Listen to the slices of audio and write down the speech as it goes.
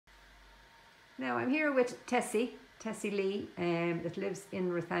Now I'm here with Tessie Lee, that lives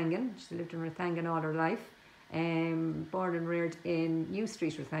in Rathangan. She lived in Rathangan all her life. Born and reared in New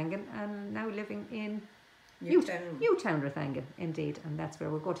Street, Rathangan, and now living in Newtown, Rathangan, indeed. And that's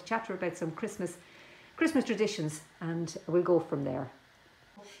where we're going to chat to her about some Christmas traditions, and we'll go from there.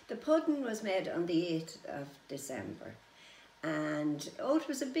 The pudding was made on the 8th of December, and it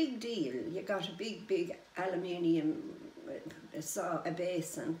was a big deal. You got a big aluminium a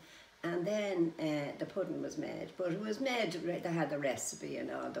basin, and then the pudding was made. But it was made, they had the recipe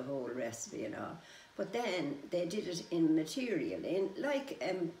and all, the whole recipe and all. But then they did it in material, they made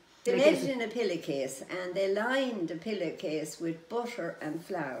it in a pillowcase, and they lined the pillowcase with butter and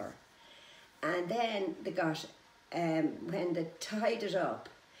flour. And then they got, when they tied it up,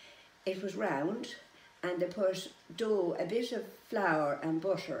 it was round, and they put a bit of flour and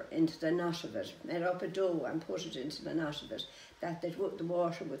butter into the knot of it, made up a dough and put it into the knot of it, that the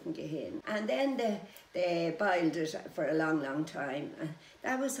water wouldn't get in. And then they boiled it for a long time.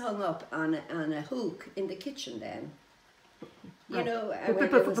 That was hung up on a hook in the kitchen then. You know,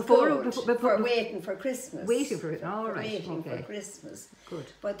 before waiting for Christmas. Waiting for it, all right. Waiting for Christmas. Good.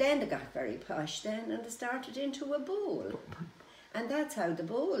 But then they got very posh then, and they started into a bowl. And that's how the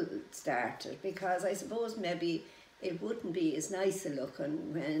bowl started, because I suppose maybe it wouldn't be as nice a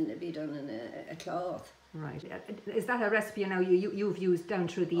looking when it'd be done in a cloth. Right. Is that a recipe now you've used down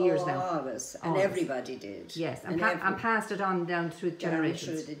through the years now? Always. And everybody did. Yes, and passed it on down through generations.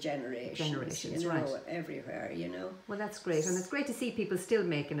 Down through the generations, you know, everywhere, you know. Well, that's great, and it's great to see people still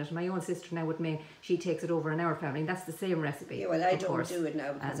making it. My own sister now with me, she takes it over in our family, and that's the same recipe. Yeah, well, I don't do it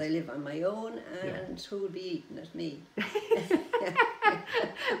now because I live on my own, and who will be eating it? Me.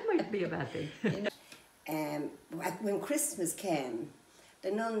 Might be a bad thing. You know, when Christmas came, the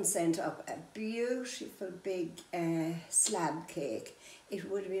nun sent up a beautiful big slab cake. It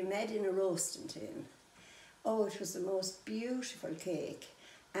would have been made in a roasting tin. Oh, it was the most beautiful cake,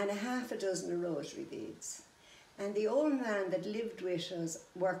 and half a dozen of rosary beads. And the old man that lived with us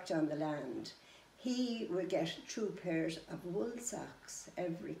worked on the land. He would get 2 pairs of wool socks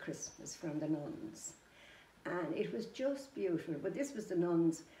every Christmas from the nuns. And it was just beautiful. But this was the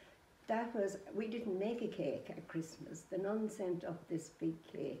nuns. We didn't make a cake at Christmas. The nun sent up this big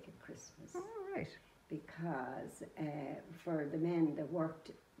cake at Christmas. All right. Because for the men that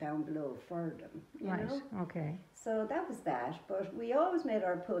worked down below for them, you know? Okay. So that was that. But we always made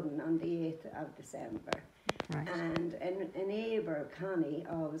our pudding on the 8th of December. Right. And a neighbour, Connie,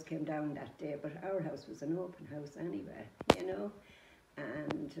 always came down that day, but our house was an open house anyway, you know?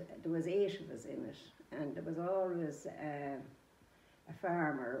 And there was 8 of us in it. And there was always a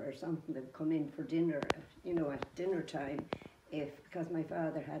farmer or something that come in for dinner, you know, at dinner time, because my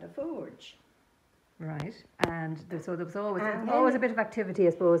father had a forge. Right, and so there was always a bit of activity, I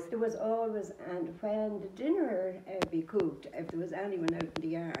suppose. There was always, and when the dinner be cooked, if there was anyone out in the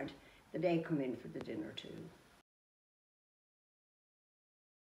yard, they come in for the dinner too.